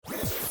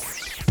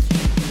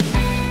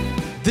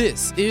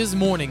This is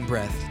Morning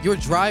Breath, your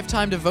drive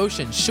time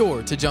devotion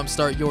sure to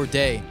jumpstart your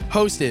day.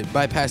 Hosted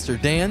by Pastor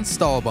Dan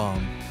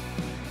Stahlbaum.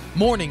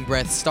 Morning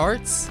Breath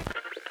starts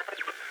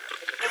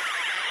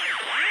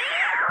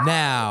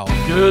now.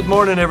 Good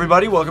morning,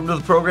 everybody. Welcome to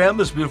the program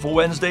this beautiful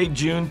Wednesday,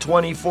 June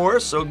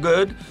 24th. So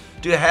good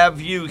to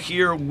have you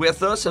here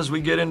with us as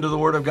we get into the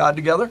Word of God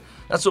together.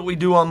 That's what we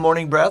do on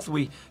Morning Breath.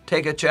 We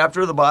take a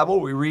chapter of the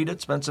Bible, we read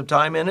it, spend some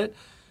time in it,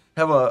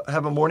 have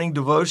a morning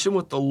devotion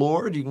with the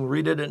Lord. You can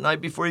read it at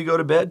night before you go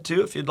to bed,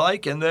 too, if you'd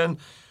like, and then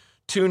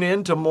tune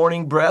in to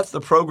Morning Breath,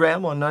 the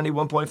program on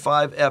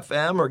 91.5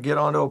 FM, or get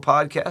onto a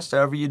podcast,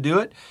 however you do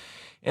it,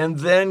 and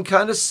then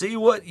kind of see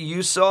what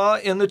you saw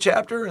in the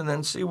chapter and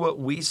then see what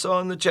we saw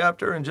in the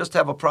chapter and just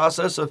have a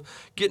process of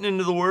getting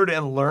into the Word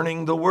and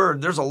learning the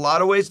Word. There's a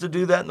lot of ways to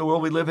do that in the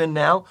world we live in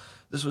now.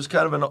 This was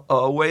kind of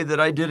a way that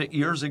I did it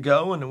years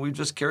ago, and we've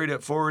just carried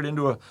it forward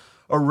into a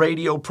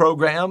radio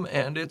program,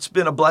 and it's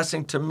been a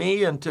blessing to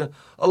me and to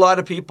a lot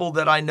of people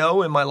that I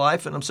know in my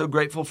life, and I'm so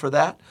grateful for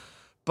that.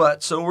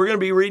 But so we're going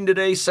to be reading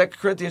today 2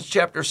 Corinthians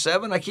chapter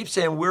 7. I keep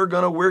saying we're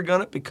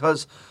gonna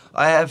because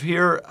I have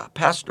here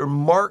Pastor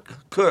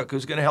Mark Cook,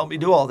 who's going to help me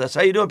do all this.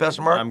 How you doing,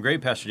 Pastor Mark? I'm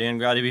great, Pastor Dan.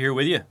 Glad to be here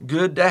with you.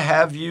 Good to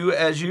have you,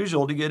 as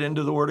usual, to get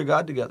into the Word of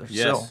God together.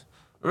 Yes. So,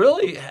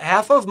 really,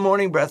 half of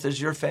Morning Breath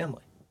is your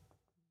family.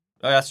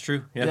 Oh, that's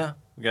true. Yeah.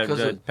 We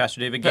got Pastor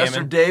David Gammon.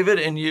 Pastor David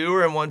and you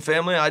are in one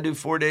family. I do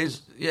 4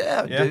 days.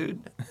 Yeah.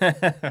 Dude.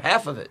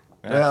 Half of it.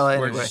 Well,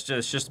 anyway. It's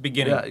just the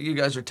beginning. Yeah, you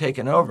guys are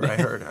taking over, I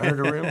heard. I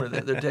heard a rumor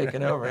that they're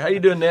taking over. How you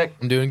doing, Nick?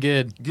 I'm doing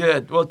good.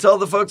 Good. Well, tell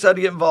the folks how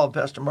to get involved,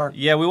 Pastor Mark.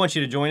 Yeah, we want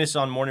you to join us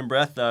on Morning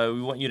Breath.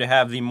 We want you to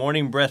have the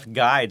Morning Breath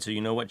guide so you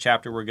know what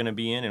chapter we're going to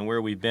be in and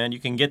where we've been. You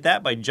can get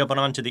that by jumping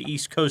onto the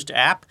East Coast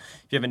app.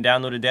 If you haven't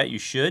downloaded that, you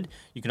should.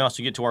 You can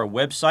also get to our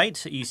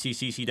website,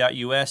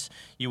 eccc.us.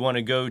 You want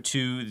to go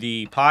to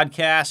the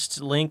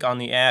podcast link on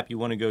the app. You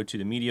want to go to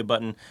the media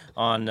button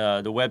on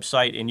the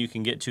website, and you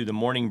can get to the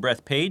Morning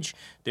Breath page.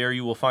 There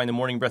you will find the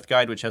Morning Breath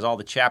Guide, which has all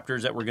the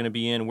chapters that we're going to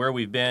be in, where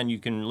we've been. You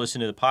can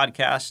listen to the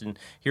podcast and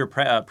hear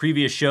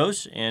previous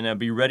shows and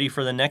be ready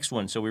for the next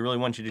one. So we really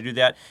want you to do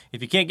that.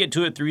 If you can't get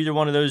to it through either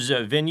one of those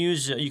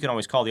venues, you can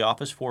always call the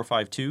office,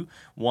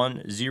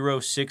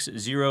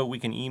 452-1060. We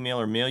can email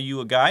or mail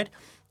you a guide.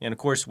 And, of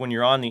course, when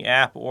you're on the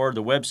app or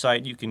the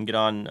website, you can get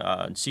on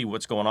and see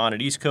what's going on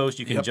at East Coast.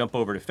 You can jump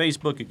over to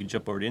Facebook. You can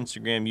jump over to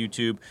Instagram,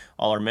 YouTube.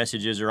 All our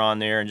messages are on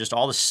there and just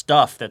all the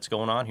stuff that's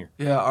going on here.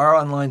 Yeah, our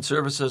online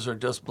services are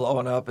just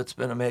blowing up. It's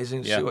been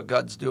amazing to see what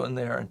God's doing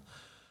there. And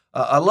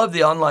I love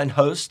the online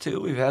hosts, too.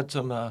 We've had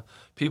some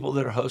people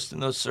that are hosting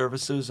those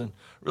services and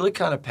really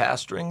kind of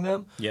pastoring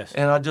them. Yes.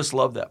 And I just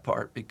love that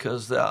part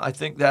because I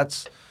think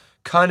that's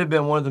kind of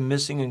been one of the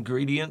missing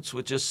ingredients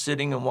with just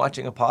sitting and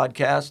watching a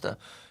podcast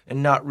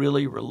and not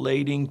really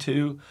relating to.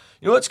 You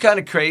know what's kind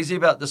of crazy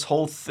about this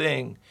whole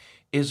thing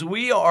is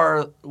we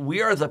are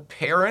the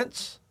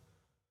parents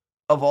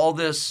of all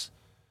this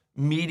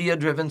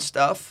media-driven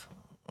stuff.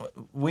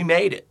 We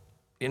made it,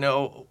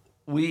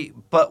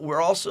 but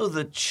we're also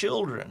the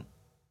children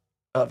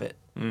of it.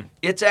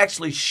 It's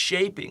actually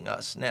shaping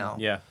us now,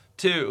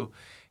 too.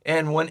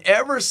 And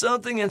whenever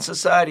something in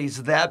society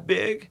is that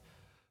big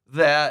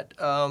that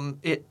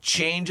it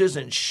changes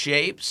and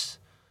shapes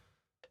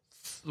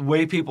the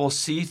way people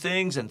see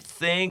things and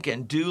think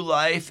and do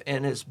life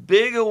in as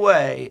big a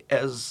way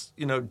as,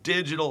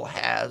 digital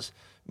has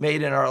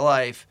made in our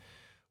life,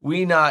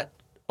 we not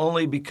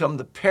only become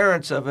the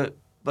parents of it,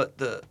 but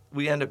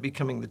we end up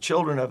becoming the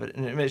children of it,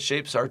 and it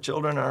shapes our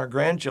children and our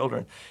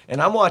grandchildren.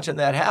 And I'm watching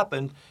that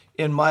happen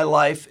in my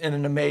life in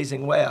an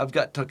amazing way. I've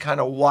got to kind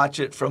of watch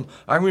it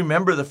I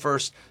remember the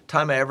first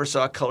time I ever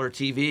saw color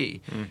TV.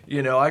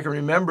 I can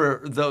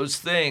remember those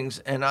things,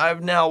 and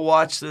I've now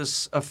watched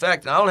this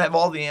effect. And I don't have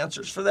all the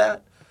answers for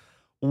that.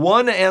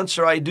 One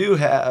answer I do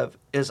have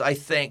is I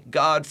thank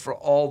God for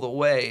all the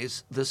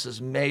ways this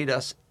has made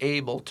us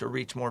able to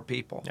reach more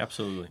people.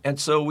 Absolutely. And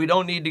so we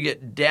don't need to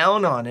get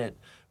down on it,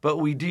 but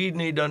we do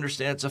need to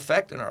understand its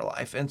effect in our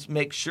life and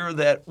make sure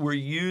that we're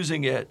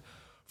using it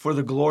for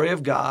the glory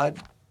of God,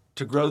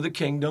 to grow the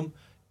kingdom,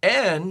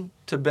 and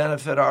to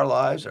benefit our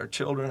lives, our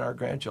children, our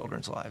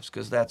grandchildren's lives,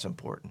 because that's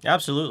important.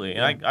 Absolutely.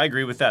 And I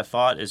agree with that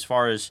thought as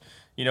far as,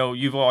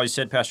 you've always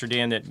said, Pastor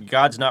Dan, that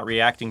God's not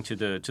reacting to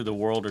the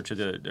world or to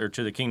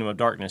the kingdom of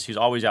darkness. He's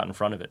always out in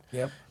front of it.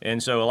 Yep.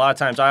 And so a lot of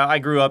times I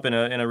grew up in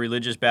a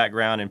religious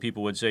background, and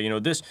people would say,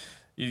 this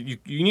you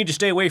need to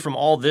stay away from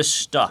all this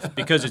stuff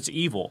because it's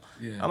evil.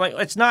 I'm like,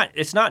 it's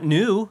not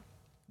new.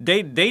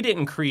 They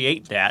didn't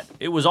create that.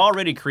 It was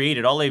already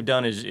created. All they've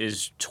done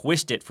is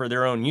twist it for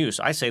their own use.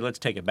 I say let's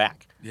take it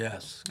back.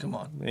 Yes, come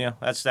on. Yeah,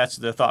 that's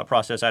the thought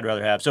process I'd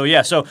rather have.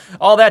 So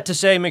all that to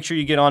say, make sure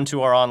you get onto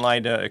our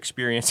online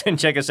experience and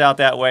check us out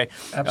that way.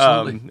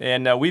 Absolutely.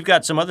 And we've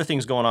got some other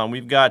things going on.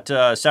 We've got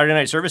Saturday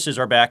night services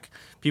are back.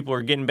 People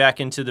are getting back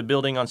into the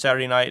building on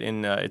Saturday night,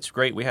 and it's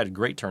great. We had a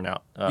great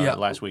turnout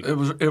last week.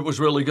 It was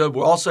really good.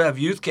 We'll also have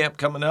youth camp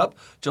coming up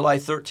July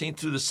 13th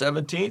through the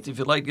 17th. If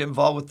you'd like to get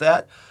involved with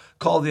that,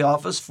 call the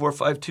office,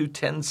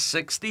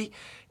 452-1060.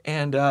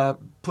 and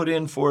put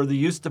in for the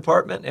youth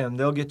department, and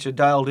they'll get you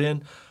dialed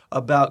in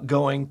about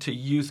going to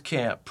youth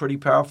camp. Pretty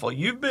powerful.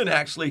 You've been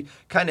actually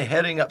kind of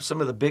heading up some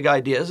of the big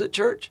ideas at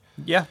church.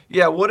 Yeah.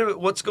 Yeah,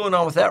 what's going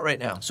on with that right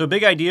now? So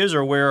big ideas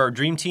are where our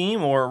dream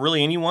team or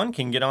really anyone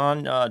can get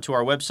on to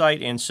our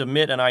website and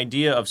submit an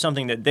idea of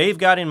something that they've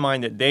got in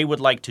mind that they would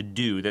like to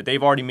do, that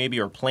they've already maybe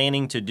are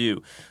planning to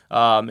do.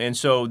 And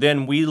so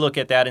then we look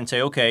at that and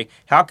say, okay,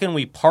 how can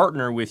we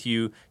partner with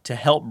you to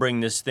help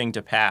bring this thing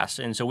to pass?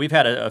 And so we've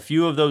had a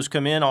few of those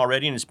come in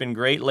already, and it's been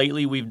great.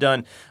 Lately we've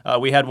done,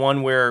 we had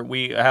one where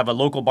we have a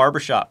local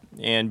barbershop,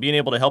 and being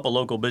able to help a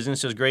local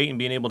business is great, and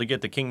being able to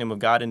get the kingdom of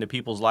God into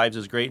people's lives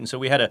is great. And so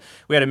we had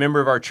a member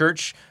of our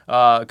church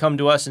come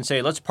to us and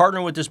say, let's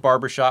partner with this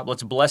barbershop,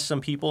 let's bless some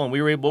people. And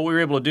what we were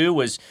able to do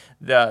was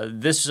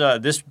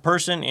this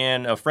person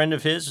and a friend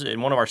of his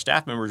and one of our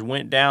staff members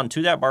went down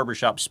to that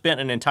barbershop, spent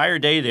an entire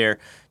day there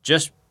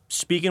just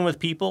speaking with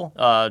people,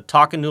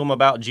 talking to them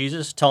about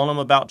Jesus, telling them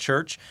about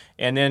church,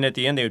 and then at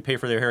the end they would pay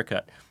for their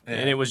haircut. Yeah.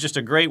 And it was just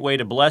a great way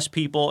to bless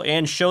people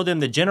and show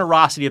them the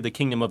generosity of the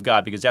kingdom of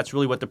God, because that's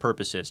really what the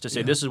purpose is, to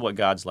say this is what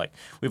God's like.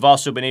 We've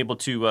also been able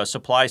to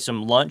supply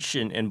some lunch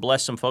and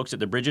bless some folks at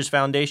the Bridges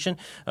Foundation.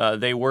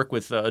 They work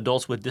with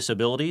adults with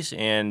disabilities,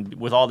 and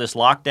with all this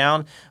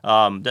lockdown,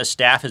 the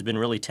staff has been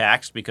really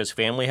taxed because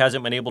family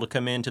hasn't been able to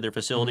come into their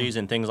facilities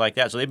and things like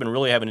that. So they've been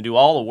really having to do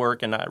all the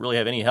work and not really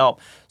have any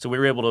help. So we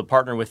were able to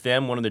partner with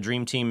them. One of the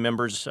Dream Team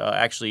members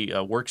actually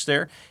works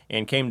there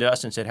and came to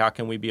us and said, how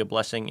can we be a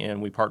blessing?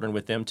 And we partnered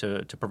with them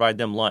to provide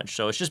them lunch.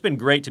 So it's just been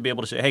great to be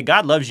able to say, hey,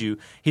 God loves you.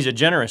 He's a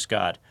generous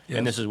God,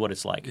 and this is what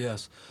it's like.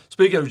 Yes.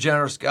 Speaking of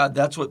generous God,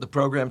 that's what the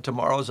program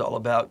tomorrow is all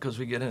about, because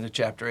we get into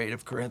chapter 8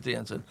 of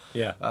Corinthians, and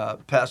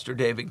Pastor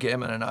David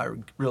Gammon and I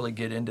really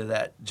get into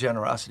that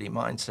generosity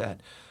mindset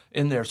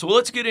in there. So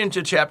let's get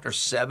into chapter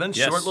 7,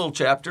 short little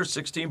chapter,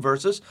 16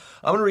 verses.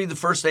 I'm going to read the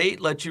first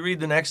 8, let you read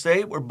the next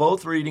 8. We're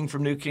both reading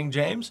from New King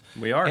James.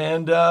 We are.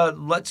 And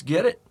let's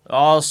get it.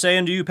 I'll say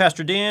unto you,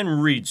 Pastor Dan,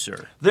 read,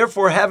 sir.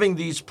 Therefore, having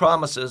these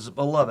promises,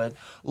 beloved,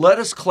 let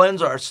us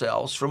cleanse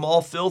ourselves from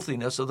all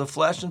filthiness of the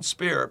flesh and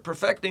spirit,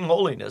 perfecting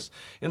holiness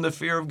in the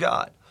fear of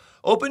God.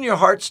 Open your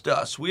hearts to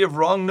us. We have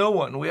wronged no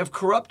one. We have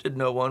corrupted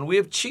no one. We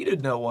have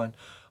cheated no one.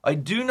 I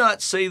do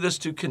not say this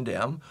to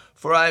condemn,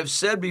 for I have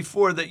said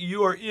before that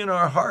you are in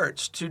our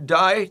hearts, to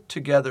die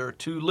together,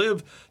 to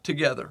live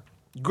together.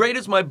 Great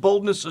is my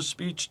boldness of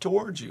speech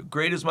towards you.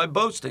 Great is my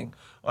boasting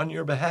on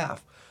your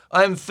behalf.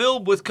 I am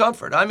filled with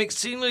comfort. I am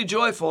exceedingly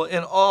joyful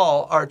in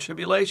all our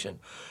tribulation.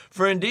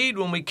 For indeed,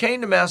 when we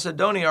came to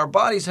Macedonia, our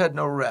bodies had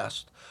no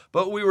rest,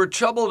 but we were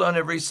troubled on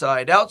every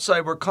side.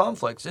 Outside were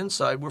conflicts,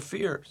 inside were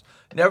fears.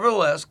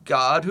 Nevertheless,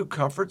 God, who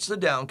comforts the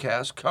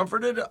downcast,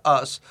 comforted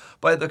us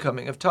by the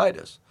coming of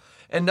Titus.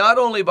 And not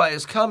only by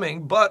his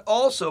coming, but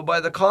also by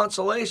the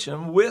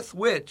consolation with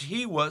which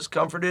he was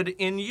comforted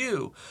in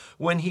you,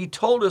 when he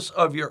told us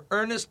of your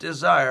earnest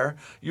desire,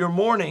 your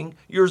mourning,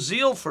 your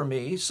zeal for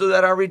me, so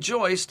that I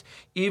rejoiced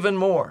even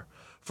more.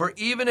 For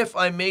even if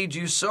I made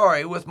you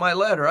sorry with my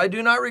letter, I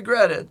do not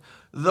regret it,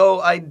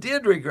 though I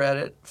did regret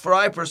it, for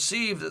I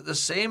perceive that the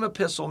same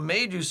epistle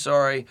made you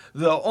sorry,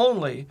 though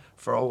only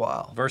for a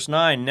while. Verse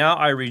 9, now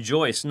I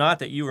rejoice, not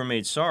that you were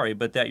made sorry,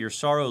 but that your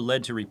sorrow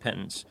led to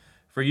repentance.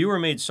 For you were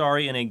made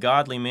sorry in a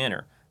godly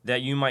manner,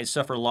 that you might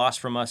suffer loss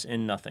from us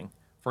in nothing.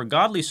 For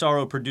godly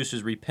sorrow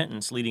produces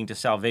repentance leading to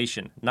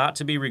salvation, not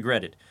to be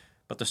regretted,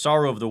 but the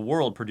sorrow of the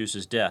world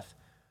produces death.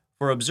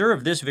 For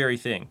observe this very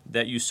thing,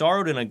 that you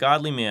sorrowed in a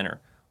godly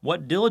manner,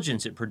 what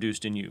diligence it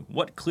produced in you,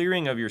 what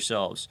clearing of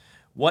yourselves,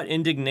 what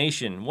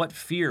indignation, what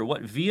fear,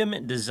 what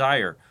vehement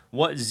desire,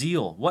 what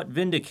zeal, what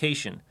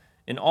vindication.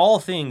 In all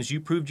things you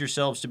proved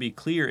yourselves to be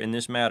clear in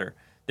this matter.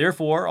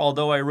 Therefore,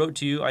 although I wrote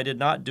to you, I did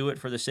not do it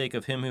for the sake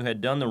of him who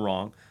had done the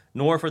wrong,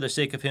 nor for the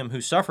sake of him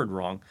who suffered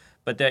wrong,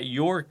 but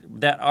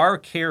that our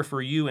care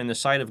for you in the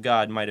sight of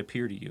God might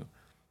appear to you.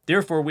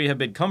 Therefore we have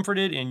been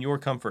comforted in your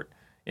comfort,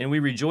 and we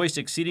rejoice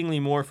exceedingly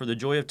more for the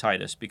joy of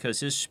Titus, because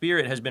his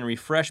spirit has been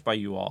refreshed by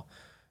you all.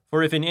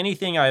 For if in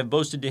anything I have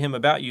boasted to him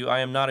about you, I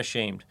am not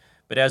ashamed.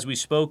 But as we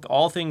spoke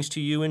all things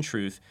to you in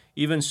truth,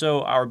 even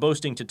so our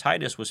boasting to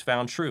Titus was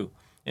found true.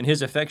 And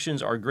his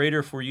affections are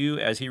greater for you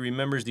as he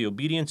remembers the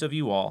obedience of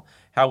you all,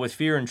 how with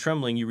fear and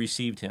trembling you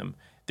received him.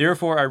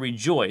 Therefore I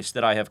rejoice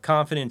that I have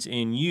confidence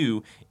in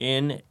you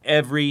in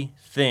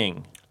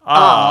everything.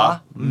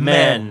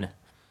 Amen.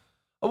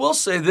 I will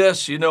say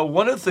this,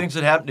 one of the things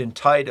that happened in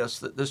Titus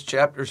that this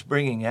chapter is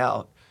bringing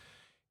out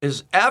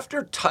is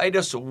after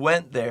Titus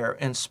went there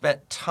and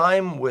spent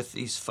time with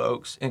these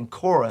folks in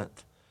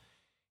Corinth,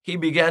 he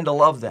began to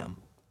love them.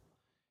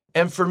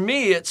 And for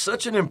me, it's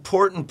such an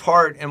important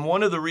part, and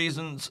one of the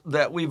reasons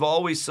that we've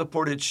always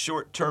supported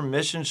short-term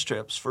mission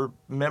trips for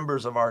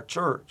members of our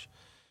church.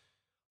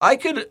 I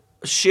could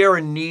share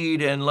a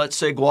need in, let's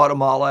say,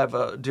 Guatemala. I have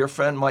a dear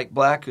friend, Mike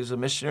Black, who's a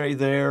missionary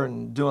there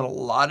and doing a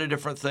lot of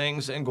different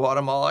things in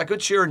Guatemala. I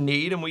could share a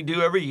need, and we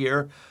do every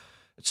year,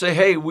 say,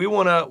 hey, we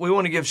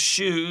want to give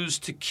shoes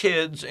to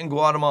kids in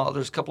Guatemala.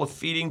 There's a couple of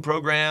feeding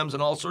programs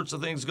and all sorts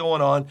of things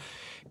going on.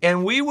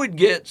 And we would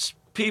get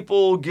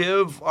people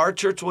our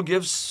church will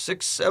give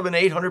 600, 700,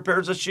 800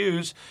 pairs of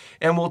shoes,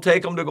 and we'll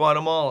take them to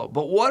Guatemala.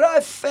 But what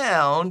I've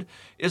found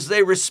is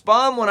they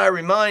respond when I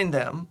remind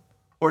them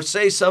or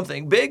say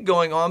something big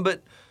going on,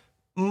 but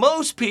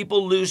most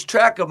people lose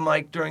track of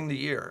Mike during the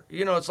year.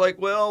 It's like,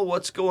 well,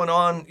 what's going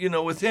on,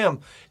 with him?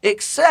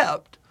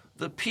 Except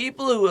the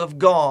people who have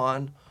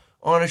gone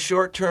on a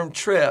short-term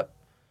trip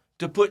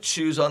to put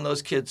shoes on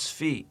those kids'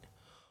 feet.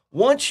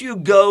 Once you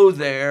go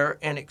there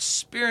and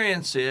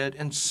experience it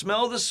and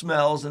smell the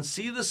smells and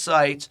see the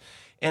sights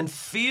and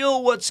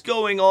feel what's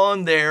going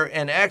on there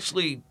and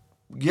actually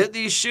get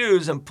these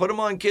shoes and put them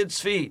on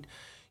kids' feet,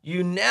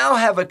 you now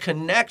have a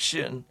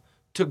connection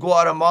to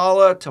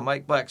Guatemala, to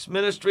Mike Black's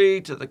ministry,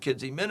 to the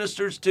kids he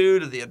ministers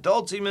to the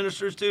adults he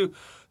ministers to,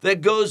 that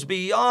goes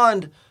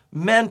beyond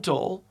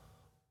mental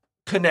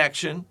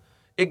connection.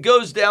 It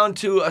goes down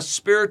to a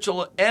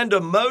spiritual and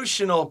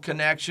emotional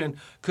connection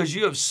because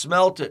you have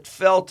smelt it,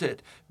 felt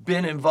it,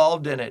 been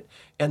involved in it.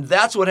 And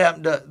that's what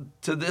happened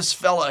to this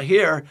fella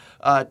here,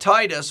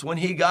 Titus, when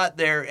he got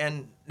there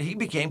and he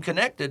became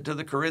connected to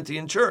the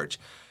Corinthian church.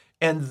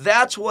 And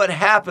that's what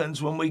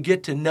happens when we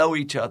get to know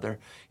each other.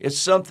 It's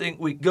something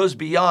goes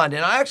beyond.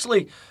 And I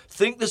actually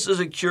think this is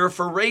a cure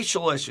for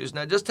racial issues.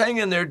 Now, just hang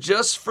in there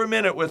just for a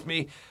minute with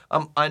me.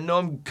 I know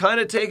I'm kind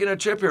of taking a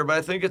trip here, but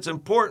I think it's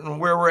important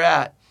where we're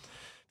at.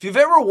 If you've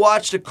ever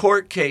watched a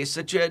court case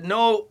that you had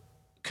no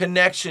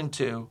connection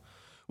to,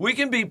 we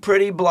can be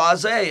pretty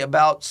blasé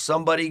about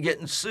somebody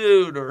getting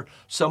sued or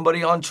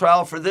somebody on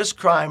trial for this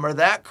crime or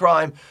that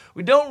crime.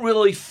 We don't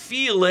really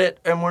feel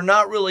it, and we're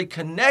not really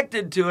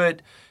connected to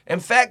it. In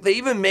fact, they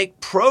even make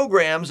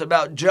programs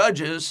about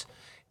judges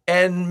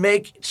and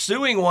make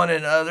suing one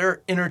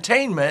another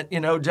entertainment,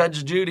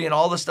 Judge Judy and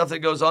all the stuff that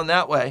goes on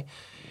that way.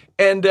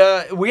 And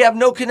we have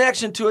no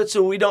connection to it,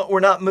 so we're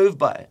not moved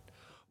by it.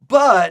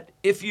 But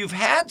if you've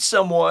had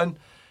someone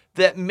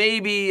that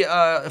maybe,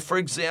 for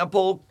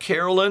example,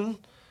 Carolyn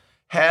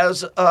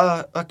has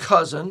a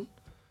cousin,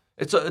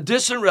 it's a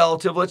distant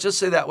relative, let's just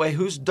say that way,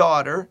 whose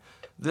daughter,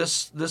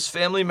 this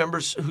family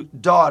member's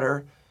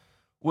daughter,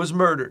 was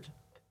murdered.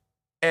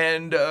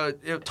 And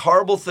it's a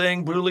horrible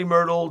thing, brutally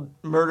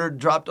murdered,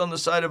 dropped on the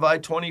side of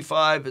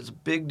I-25. It's a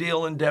big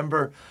deal in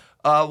Denver.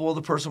 Well,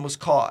 the person was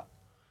caught,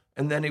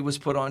 and then he was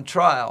put on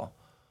trial.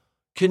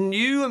 Can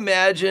you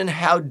imagine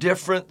how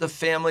different the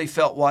family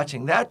felt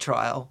watching that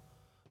trial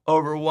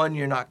over one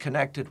you're not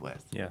connected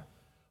with? Yeah.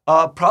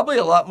 Probably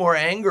a lot more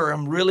anger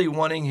and really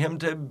wanting him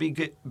to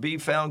be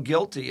found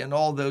guilty, and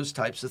all those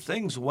types of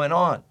things went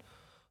on.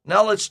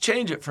 Now let's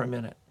change it for a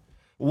minute.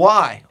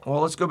 Why?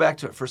 Well, let's go back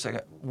to it for a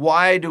second.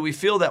 Why do we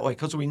feel that way?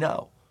 Because we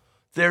know.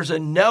 There's a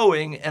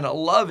knowing and a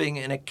loving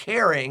and a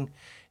caring,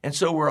 and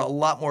so we're a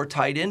lot more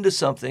tied into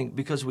something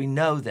because we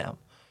know them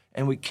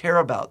and we care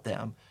about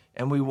them.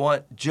 And we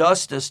want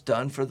justice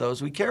done for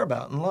those we care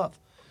about and love.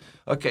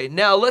 Okay,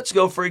 now let's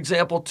go, for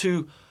example,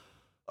 to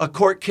a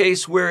court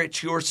case where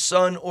it's your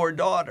son or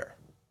daughter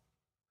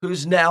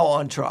who's now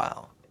on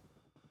trial.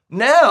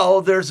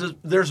 Now there's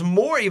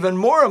even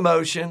more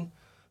emotion,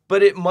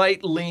 but it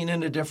might lean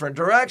in a different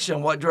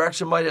direction. What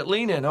direction might it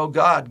lean in? Oh,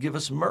 God, give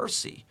us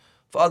mercy.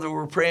 Father,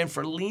 we're praying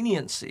for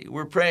leniency.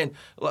 We're praying,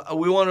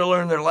 we want to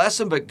learn their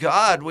lesson, but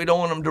God, we don't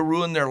want them to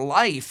ruin their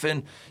life.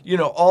 And,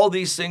 all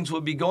these things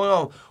would be going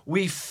on.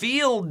 We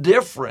feel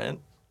different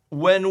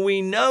when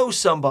we know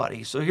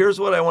somebody. So here's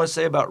what I want to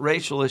say about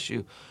racial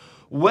issue.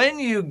 When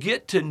you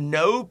get to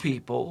know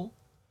people,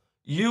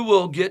 you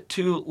will get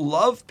to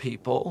love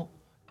people,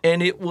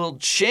 and it will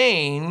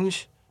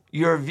change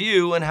your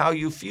view and how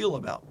you feel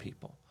about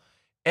people.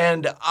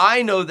 And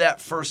I know that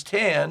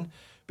firsthand,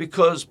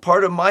 because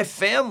part of my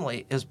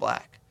family is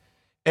black.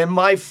 And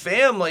my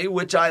family,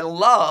 which I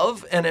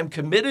love and am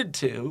committed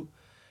to,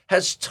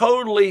 has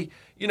totally,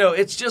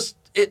 it's just,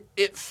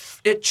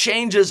 it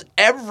changes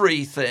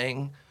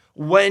everything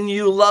when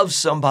you love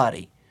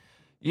somebody.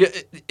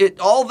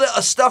 All the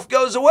stuff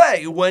goes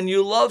away when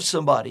you love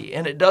somebody.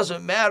 And it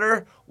doesn't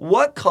matter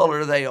what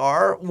color they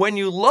are. When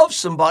you love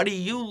somebody,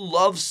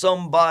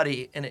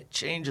 and it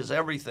changes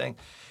everything.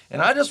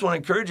 And I just want to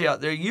encourage you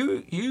out there,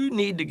 you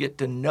need to get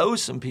to know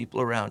some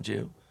people around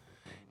you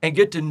and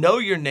get to know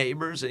your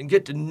neighbors and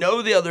get to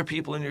know the other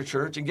people in your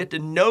church and get to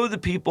know the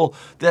people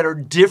that are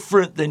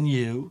different than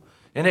you.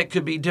 And it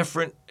could be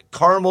different,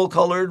 caramel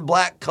colored,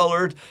 black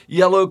colored,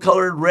 yellow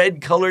colored, red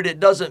colored. It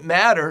doesn't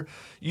matter.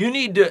 You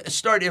need to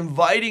start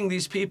inviting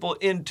these people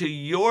into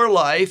your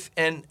life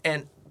and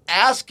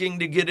asking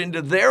to get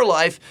into their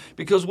life,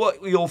 because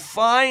what you'll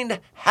find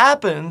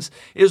happens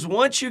is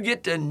once you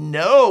get to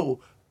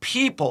know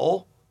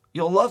people,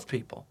 you'll love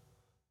people.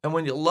 And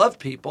when you love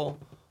people,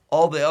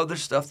 all the other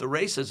stuff, the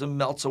racism,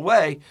 melts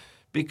away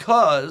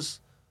because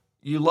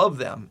you love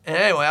them. And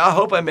anyway, I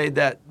hope I made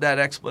that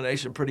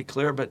explanation pretty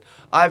clear, but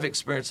I've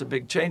experienced a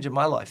big change in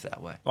my life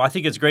that way. Well, I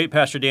think it's great,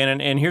 Pastor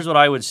Dan, and here's what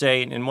I would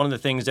say, and one of the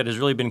things that has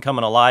really been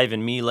coming alive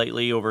in me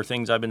lately over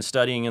things I've been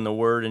studying in the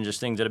Word and just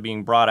things that are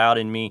being brought out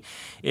in me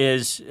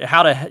is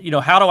how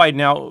do I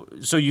now,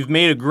 so you've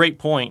made a great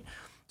point.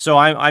 So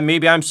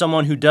maybe I'm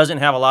someone who doesn't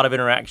have a lot of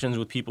interactions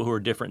with people who are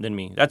different than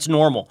me. That's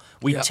normal.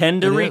 We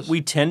tend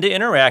to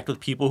interact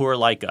with people who are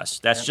like us.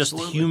 That's just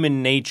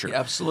human nature. Yeah,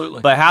 absolutely.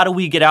 But how do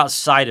we get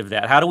outside of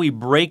that? How do we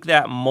break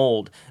that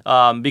mold?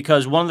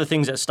 Because one of the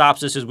things that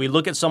stops us is we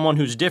look at someone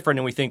who's different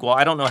and we think, well,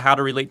 I don't know how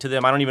to relate to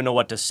them. I don't even know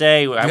what to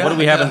say. What do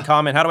we have in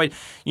common? How do I?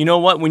 You know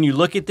what? When you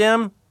look at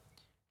them,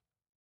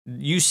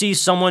 you see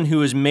someone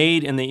who is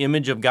made in the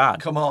image of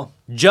God. Come on.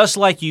 Just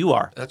like you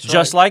are. That's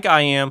just like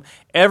I am.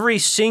 Every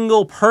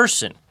single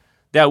person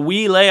that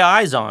we lay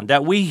eyes on,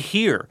 that we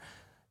hear,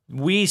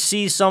 we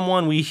see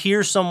someone, we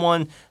hear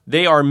someone,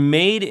 they are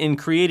made and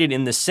created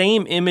in the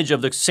same image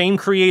of the same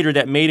creator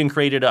that made and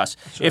created us.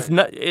 Right.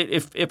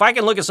 If I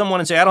can look at someone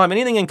and say, I don't have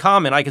anything in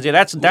common, I can say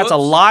that's a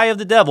lie of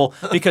the devil,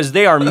 because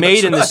they are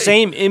made in the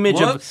same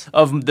image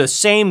of the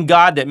same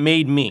God that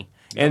made me.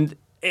 And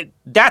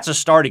that's a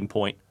starting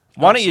point.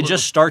 Why don't you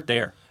just start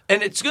there?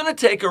 And it's going to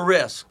take a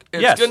risk.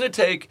 It's going to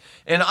take,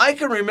 and I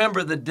can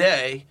remember the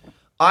day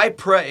I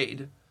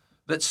prayed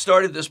that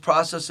started this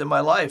process in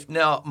my life.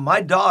 Now,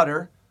 my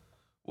daughter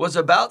was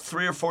about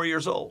 3 or 4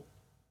 years old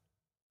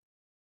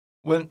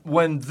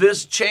when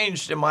this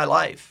changed in my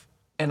life.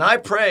 And I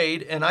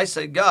prayed and I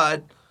said,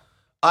 God,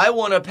 I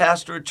want to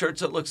pastor a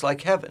church that looks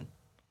like heaven.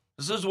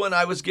 This is when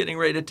I was getting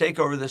ready to take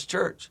over this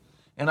church.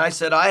 And I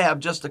said, I have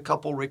just a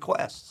couple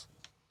requests.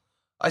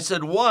 I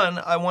said, one,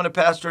 I want to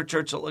pastor a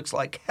church that looks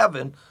like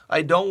heaven.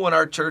 I don't want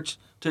our church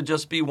to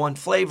just be one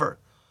flavor.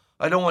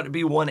 I don't want it to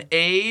be one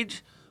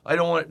age. I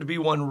don't want it to be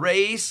one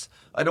race.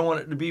 I don't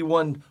want it to be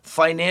one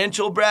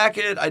financial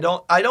bracket. I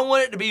don't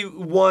want it to be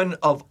one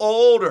of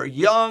old or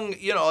young,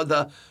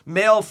 the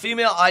male,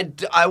 female.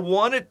 I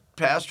want to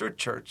pastor a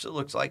church that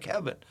looks like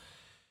heaven.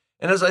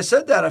 And as I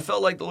said that, I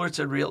felt like the Lord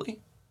said, really?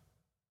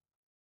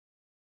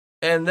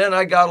 And then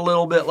I got a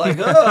little bit like,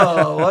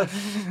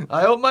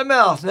 I opened my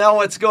mouth. Now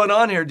what's going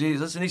on here,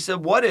 Jesus? And he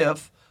said, what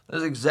if,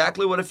 that's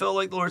exactly what I felt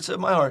like the Lord said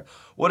in my heart,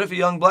 what if a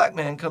young black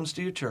man comes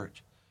to your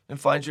church and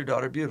finds your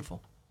daughter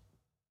beautiful?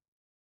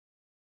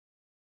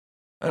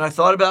 And I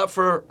thought about it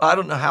for, I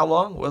don't know how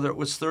long, whether it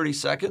was 30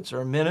 seconds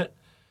or a minute.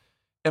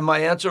 And my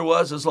answer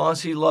was, as long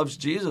as he loves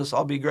Jesus,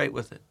 I'll be great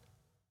with it.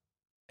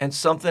 And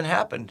something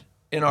happened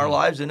in our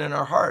lives and in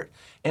our heart.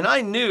 And I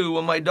knew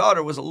when my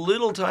daughter was a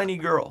little tiny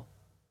girl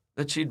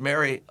that she'd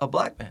marry a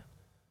black man.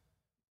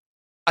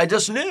 I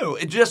just knew.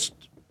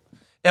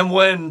 And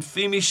when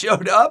Femi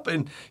showed up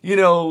and,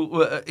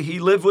 he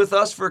lived with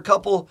us for a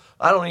couple,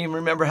 I don't even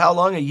remember how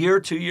long, a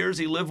year, 2 years,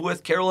 he lived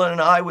with Carolyn and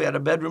I. We had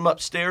a bedroom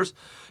upstairs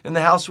in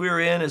the house we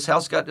were in. His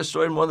house got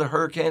destroyed in one of the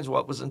hurricanes,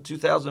 what was in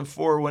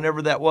 2004 or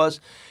whenever that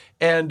was.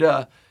 And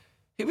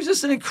he was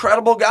just an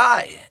incredible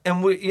guy.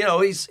 And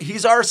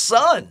he's our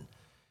son.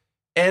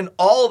 And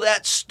all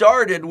that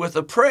started with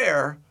a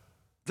prayer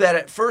that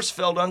at first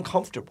felt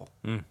uncomfortable.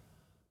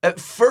 At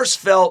first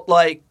felt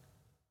like,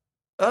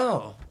 I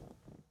don't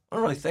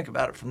really think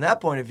about it from that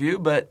point of view,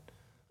 but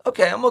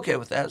okay, I'm okay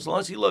with that. As long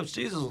as he loves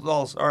Jesus with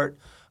all his heart,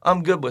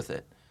 I'm good with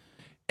it.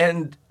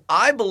 And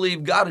I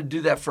believe God would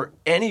do that for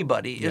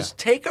anybody, is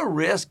take a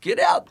risk, get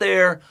out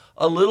there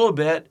a little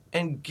bit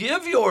and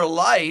give your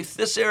life,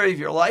 this area of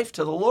your life,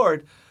 to the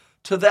Lord,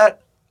 to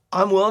that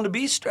I'm willing to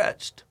be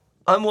stretched.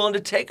 I'm willing to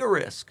take a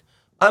risk.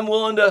 I'm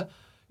willing to,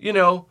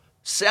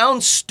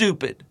 sound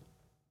stupid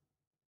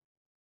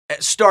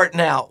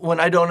starting out when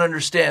I don't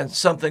understand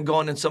something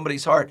going in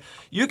somebody's heart.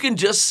 You can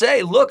just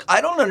say, look,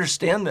 I don't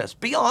understand this.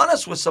 Be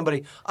honest with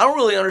somebody. I don't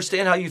really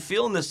understand how you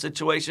feel in this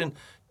situation.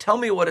 Tell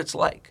me what it's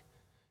like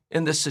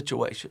in this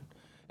situation.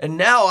 And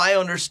now I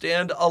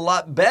understand a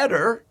lot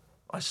better.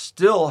 I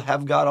still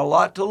have got a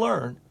lot to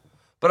learn,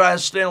 but I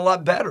understand a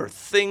lot better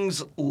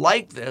things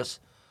like this.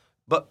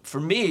 But for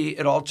me,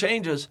 it all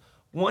changes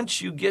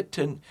once you get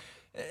to...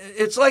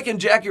 It's like in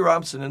Jackie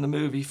Robinson in the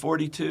movie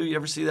 42. You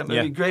ever see that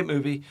movie? Yeah. Great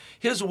movie.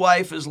 His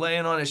wife is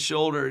laying on his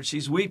shoulder and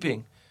she's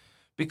weeping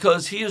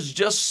because he has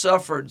just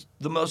suffered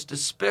the most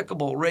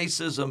despicable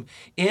racism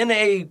in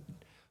a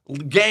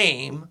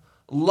game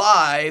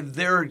live.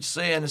 They're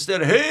saying,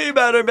 instead of, hey,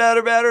 batter,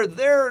 batter, batter,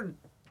 they're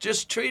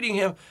just treating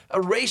him a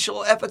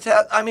racial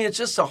epithet. I mean, it's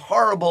just a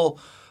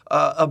horrible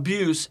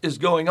abuse is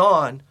going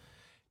on.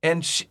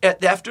 And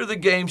after the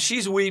game,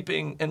 she's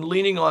weeping and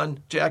leaning on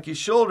Jackie's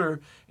shoulder.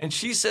 And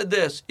she said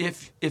this,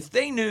 if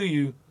they knew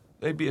you,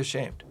 they'd be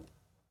ashamed.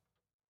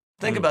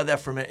 Think about that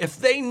for a minute. If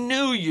they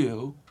knew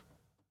you,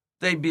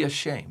 they'd be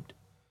ashamed.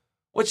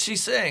 What's she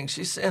saying?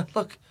 She's saying,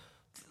 look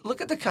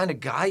at the kind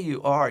of guy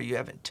you are. You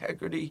have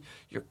integrity.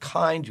 You're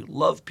kind. You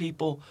love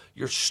people.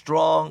 You're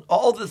strong.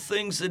 All the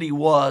things that he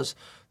was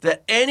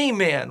that any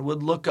man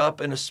would look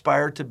up and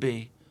aspire to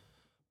be.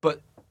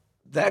 But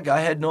that guy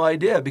had no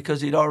idea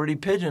because he'd already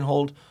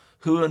pigeonholed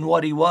who and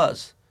what he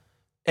was.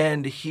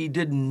 And he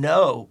didn't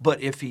know.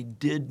 But if he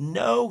did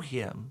know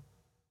him,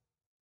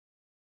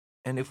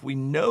 and if we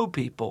know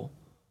people,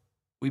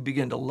 we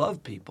begin to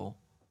love people,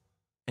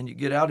 and you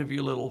get out of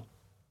your little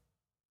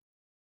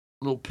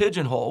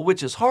pigeonhole,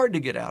 which is hard to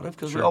get out of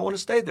because we all want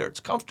to stay there. It's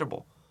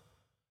comfortable.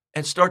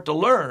 And start to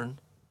learn,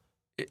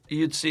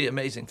 you'd see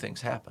amazing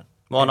things happen.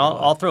 Well, and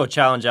I'll throw a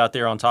challenge out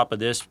there on top of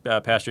this,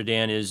 Pastor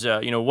Dan, is,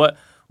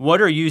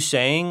 what are you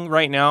saying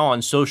right now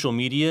on social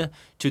media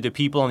to the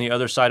people on the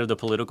other side of the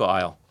political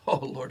aisle? Oh,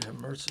 Lord have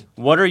mercy.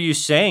 What are you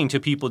saying to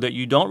people that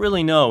you don't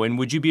really know, and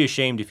would you be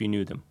ashamed if you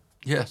knew them?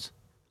 Yes.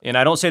 And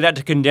I don't say that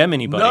to condemn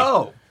anybody.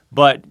 No.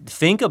 But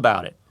think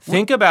about it.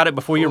 Think about it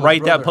before you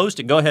write that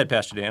post-it. Go ahead,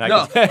 Pastor Dan.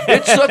 No,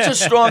 it's such a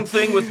strong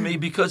thing with me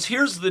because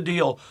here's the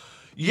deal.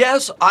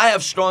 Yes, I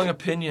have strong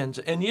opinions.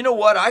 And you know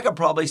what? I could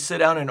probably sit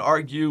down and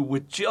argue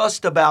with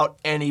just about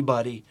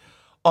anybody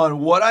on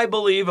what I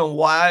believe and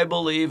why I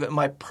believe and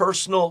my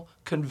personal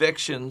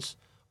convictions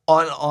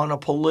on a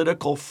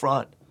political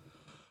front.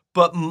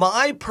 But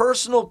my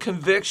personal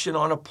conviction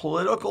on a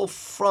political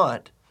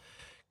front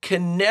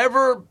can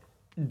never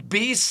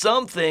be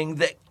something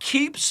that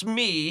keeps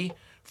me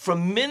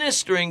from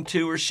ministering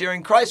to or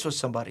sharing Christ with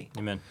somebody.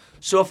 Amen.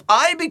 So if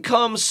I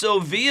become so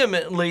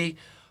vehemently,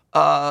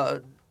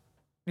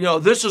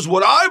 this is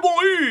what I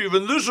believe,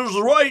 and this is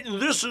right,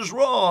 and this is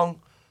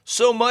wrong,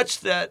 so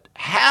much that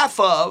half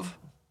of,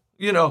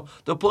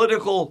 the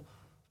political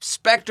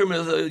spectrum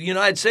of the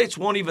United States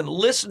won't even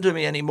listen to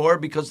me anymore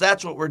because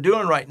that's what we're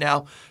doing right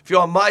now. If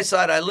you're on my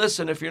side, I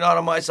listen. If you're not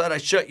on my side, I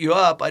shut you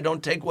up. I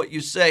don't take what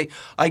you say.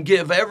 I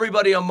give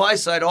everybody on my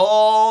side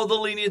all the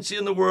leniency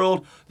in the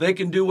world. They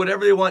can do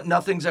whatever they want.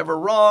 Nothing's ever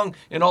wrong.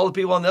 And all the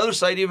people on the other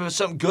side, even if it's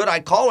something good, I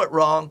call it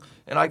wrong.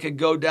 And I could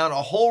go down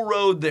a whole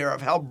road there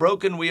of how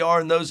broken we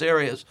are in those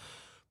areas.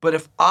 But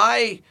if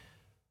I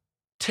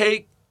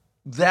take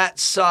that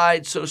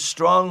side so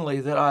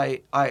strongly that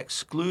I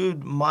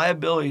exclude my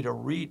ability to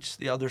reach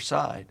the other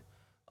side,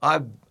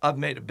 I've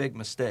made a big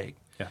mistake.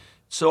 Yeah.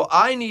 So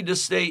I need to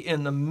stay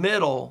in the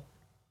middle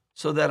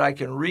so that I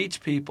can reach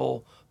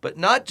people, but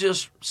not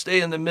just stay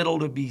in the middle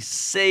to be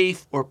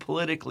safe or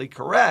politically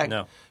correct.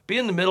 No. Be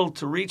in the middle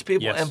to reach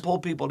people and pull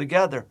people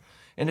together.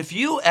 And if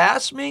you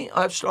ask me,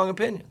 I have strong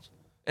opinions.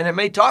 And I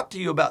may talk to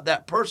you about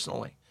that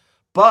personally,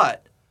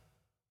 but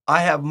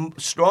I have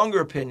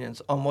stronger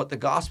opinions on what the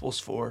gospel's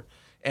for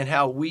and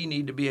how we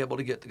need to be able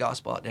to get the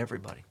gospel out to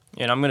everybody.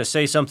 And I'm going to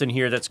say something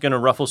here that's going to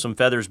ruffle some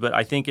feathers, but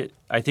I think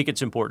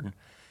it's important.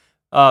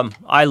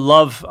 I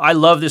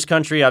love this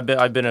country. I've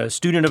been a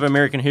student of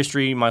American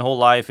history my whole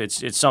life.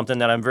 It's something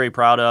that I'm very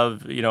proud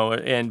of,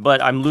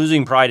 but I'm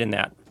losing pride in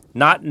that.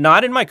 Not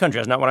in my country.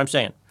 That's not what I'm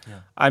saying. Yeah.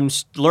 I'm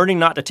learning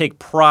not to take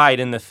pride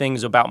in the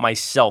things about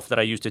myself that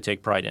I used to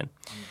take pride in.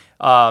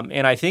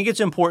 And I think it's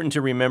important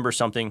to remember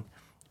something.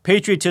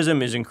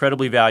 Patriotism is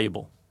incredibly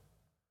valuable,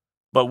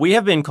 but we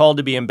have been called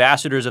to be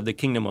ambassadors of the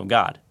kingdom of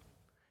God.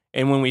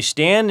 And when we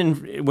stand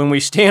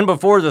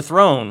before the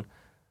throne,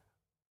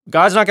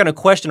 God's not going to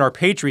question our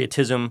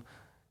patriotism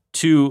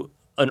to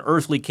an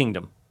earthly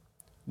kingdom.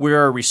 We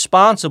are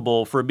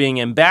responsible for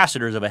being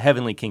ambassadors of a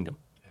heavenly kingdom.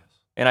 Yes.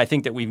 And I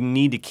think that we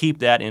need to keep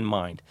that in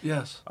mind.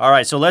 Yes. All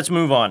right, so let's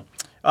move on.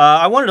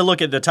 I wanted to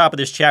look at the top of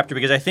this chapter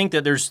because I think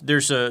that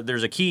there's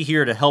a key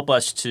here to help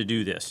us to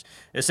do this.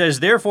 It says,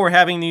 "Therefore,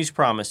 having these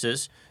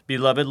promises,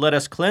 beloved, let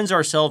us cleanse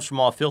ourselves from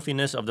all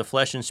filthiness of the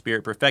flesh and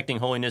spirit, perfecting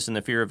holiness in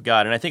the fear of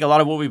God." And I think a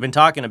lot of what we've been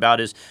talking about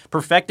is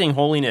perfecting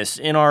holiness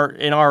in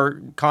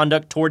our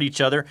conduct toward each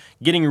other,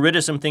 getting rid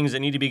of some things that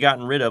need to be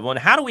gotten rid of. And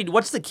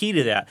what's the key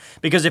to that?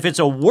 Because if it's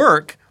a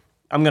work,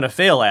 I'm going to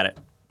fail at it.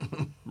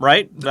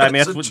 Right?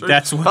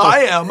 That's what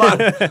I am.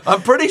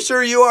 I'm pretty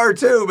sure you are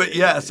too, but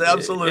yes,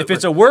 absolutely. If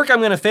it's a work, I'm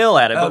going to fail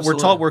at it, but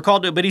we're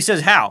called to. But he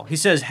says how? He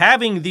says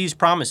having these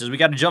promises. We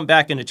got to jump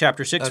back into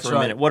chapter 6 for a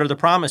minute. What are the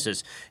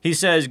promises? He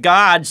says,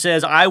 God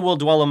says, "I will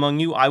dwell among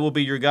you. I will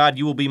be your God.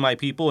 You will be my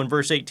people." In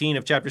verse 18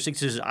 of chapter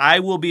 6 it says, "I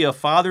will be a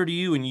father to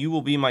you, and you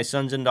will be my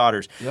sons and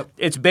daughters." Yep.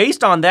 It's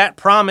based on that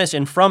promise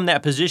and from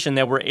that position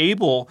that we're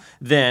able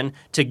then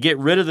to get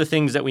rid of the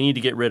things that we need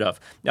to get rid of.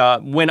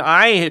 When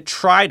I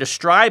try to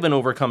strive and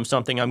overcome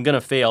something, I'm going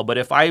to fail. But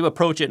if I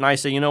approach it and I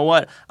say, you know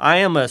what? I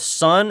am a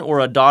son or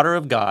a daughter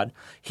of God.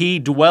 He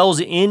dwells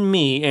in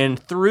me, and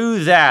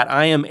through that,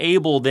 I am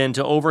able then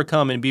to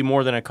overcome and be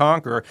more than a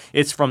conqueror.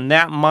 It's from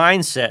that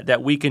mindset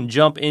that we can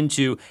jump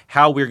into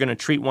how we're going to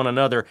treat one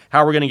another,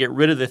 how we're going to get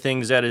rid of the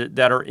things that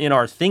are in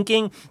our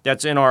thinking,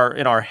 that's in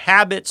our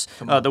habits,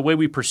 the way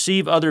we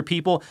perceive other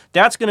people.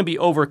 That's going to be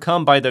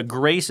overcome by the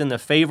grace and the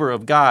favor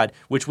of God,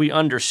 which we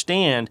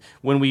understand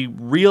when we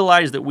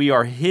realize that we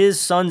are His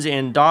sons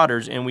and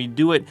daughters, and we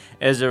do it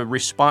as a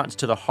response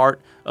to the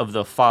heart of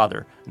the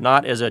Father,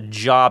 not as a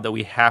job that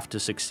we have to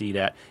succeed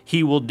at.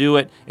 He will do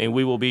it, and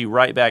we will be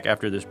right back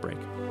after this break.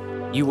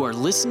 You are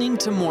listening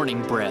to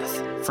Morning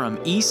Breath from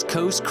East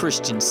Coast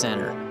Christian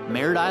Center,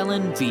 Merritt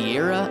Island,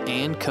 Vieira,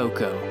 and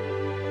Cocoa.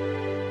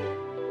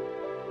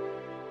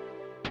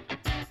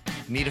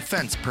 Need a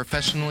fence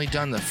professionally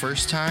done the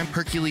first time?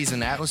 Hercules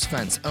and Atlas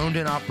Fence, owned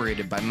and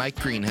operated by Mike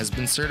Green, has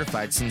been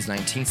certified since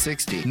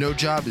 1960. No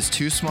job is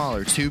too small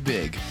or too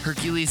big.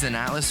 Hercules and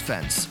Atlas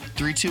Fence,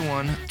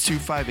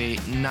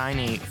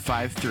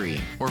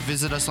 321-258-9853. Or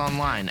visit us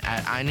online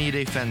at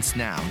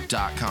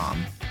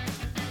ineedafencenow.com.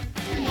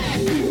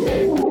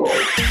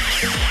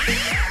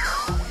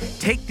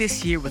 Take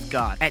this year with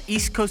God at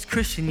East Coast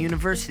Christian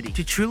University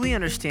to truly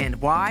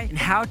understand why and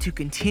how to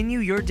continue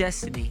your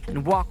destiny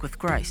and walk with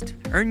Christ.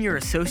 Earn your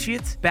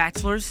associate's,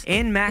 bachelor's,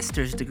 and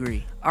master's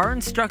degree. Our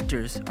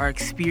instructors are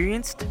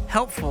experienced,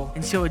 helpful,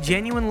 and show a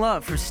genuine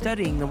love for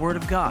studying the Word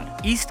of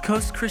God. East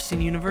Coast Christian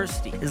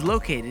University is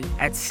located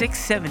at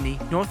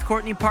 670 North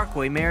Courtney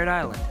Parkway, Merritt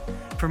Island.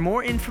 For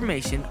more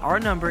information, our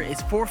number is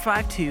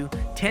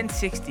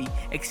 452-1060,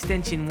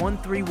 extension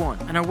 131,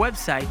 and our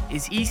website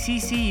is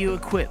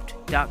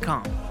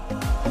eccuequipped.com.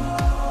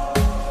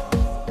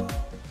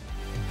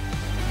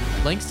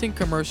 Langston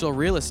Commercial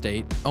Real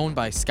Estate, owned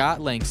by Scott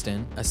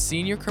Langston, a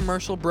senior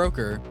commercial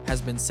broker, has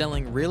been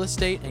selling real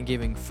estate and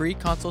giving free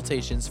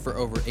consultations for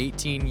over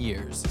 18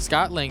 years.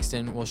 Scott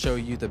Langston will show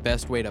you the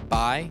best way to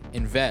buy,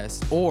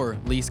 invest, or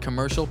lease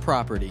commercial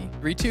property.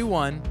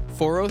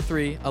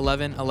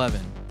 321-403-1111.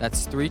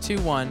 That's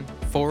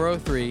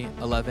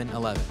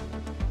 321-403-1111.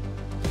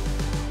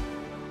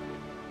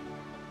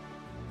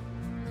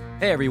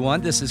 Hey everyone,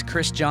 this is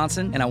Chris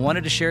Johnson, and I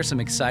wanted to share some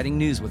exciting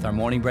news with our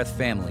Morning Breath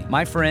family.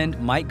 My friend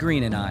Mike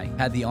Green and I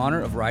had the honor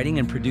of writing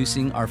and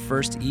producing our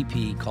first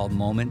EP called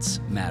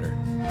Moments Matter.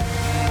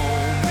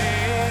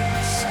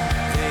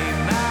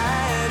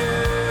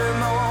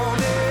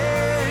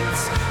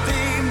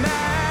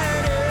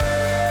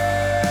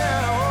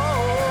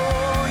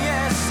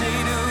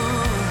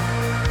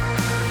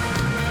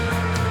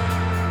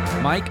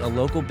 Mike, a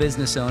local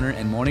business owner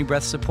and Morning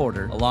Breath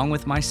supporter, along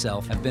with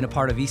myself, have been a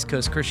part of East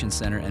Coast Christian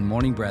Center and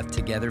Morning Breath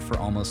together for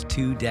almost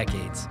 2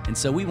 decades. And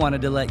so we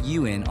wanted to let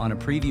you in on a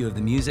preview of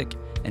the music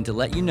and to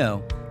let you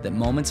know that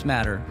Moments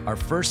Matter, our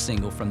first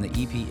single from the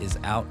EP, is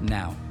out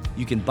now.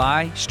 You can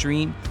buy,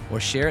 stream, or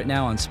share it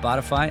now on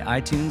Spotify,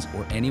 iTunes,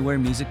 or anywhere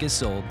music is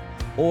sold,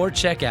 or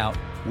check out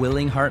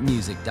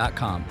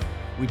willingheartmusic.com.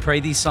 We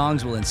pray these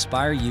songs will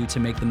inspire you to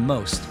make the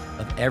most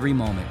of every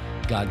moment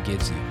God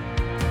gives you.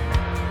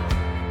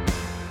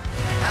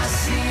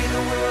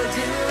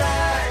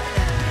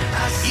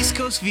 East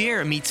Coast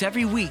Viera meets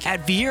every week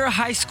at Viera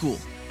High School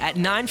at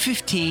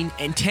 9:15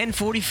 and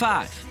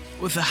 10:45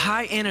 with a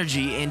high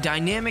energy and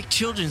dynamic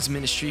children's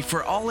ministry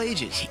for all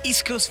ages.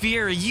 East Coast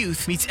Viera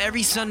Youth meets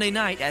every Sunday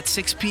night at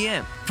 6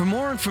 p.m. For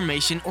more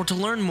information or to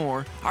learn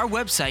more, our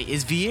website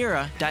is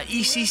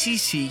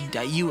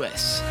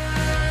viera.eccc.us.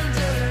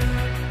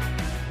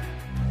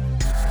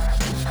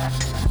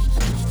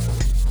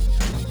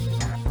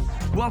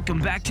 Welcome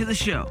back to the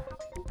show.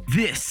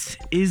 This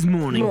is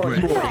Morning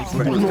Breath.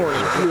 Morning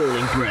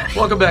Breath.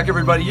 Welcome back,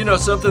 everybody. You know,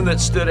 something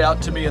that stood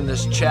out to me in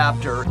this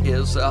chapter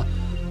is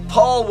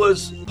Paul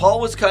was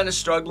kind of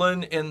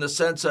struggling in the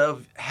sense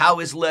of how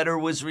his letter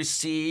was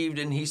received,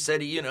 and he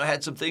said he,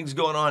 had some things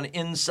going on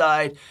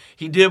inside.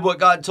 He did what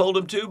God told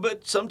him to,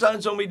 but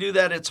sometimes when we do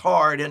that, it's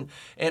hard. And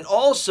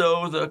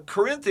also the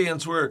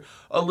Corinthians were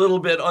a little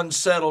bit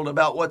unsettled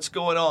about what's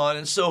going on,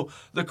 and so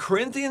the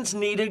Corinthians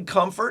needed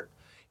comfort,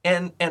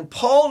 and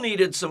Paul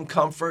needed some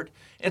comfort.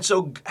 And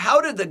so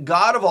how did the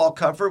God of all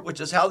comfort,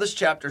 which is how this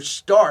chapter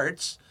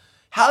starts,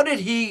 how did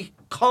he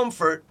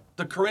comfort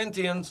the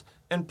Corinthians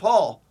and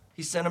Paul?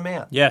 He sent a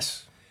man.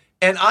 Yes.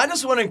 And I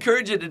just want to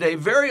encourage you today,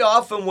 very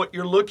often what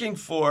you're looking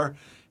for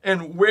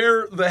and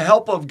where the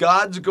help of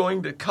God's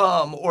going to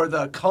come, or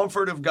the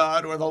comfort of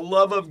God, or the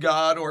love of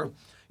God, or,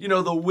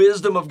 the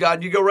wisdom of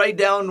God, you go right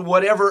down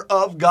whatever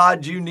of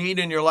God you need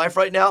in your life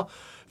right now,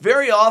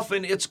 very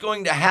often it's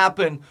going to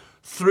happen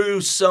through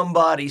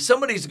somebody.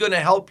 Somebody's going to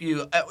help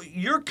you.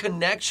 Your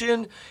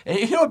connection, and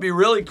it'd be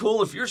really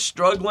cool if you're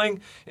struggling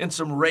in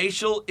some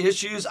racial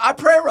issues. I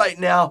pray right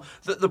now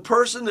that the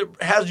person that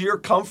has your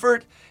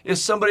comfort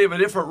is somebody of a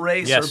different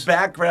race or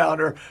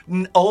background, or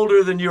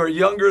older than you, or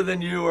younger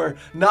than you, or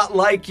not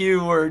like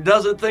you, or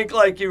doesn't think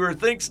like you, or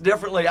thinks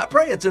differently. I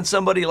pray it's in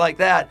somebody like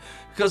that,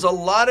 because a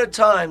lot of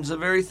times the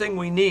very thing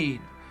we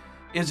need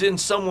is in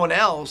someone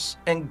else,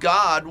 and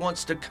God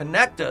wants to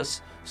connect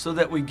us so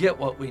that we get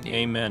what we need.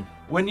 Amen.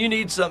 When you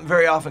need something,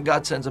 very often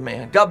God sends a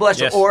man. God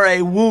bless you. Or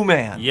a woo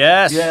man.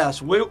 Yes.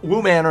 Yes.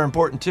 Woo man are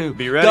important too.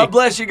 Be ready. God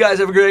bless you guys.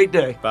 Have a great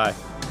day. Bye.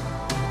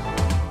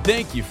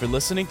 Thank you for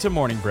listening to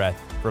Morning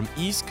Breath from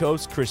East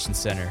Coast Christian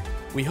Center.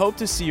 We hope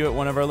to see you at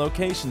one of our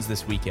locations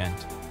this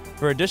weekend.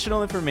 For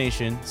additional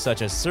information,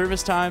 such as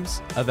service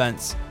times,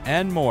 events,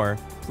 and more,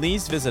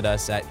 please visit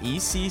us at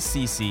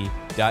eccc.us.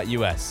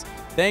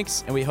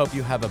 Thanks, and we hope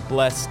you have a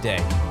blessed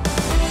day.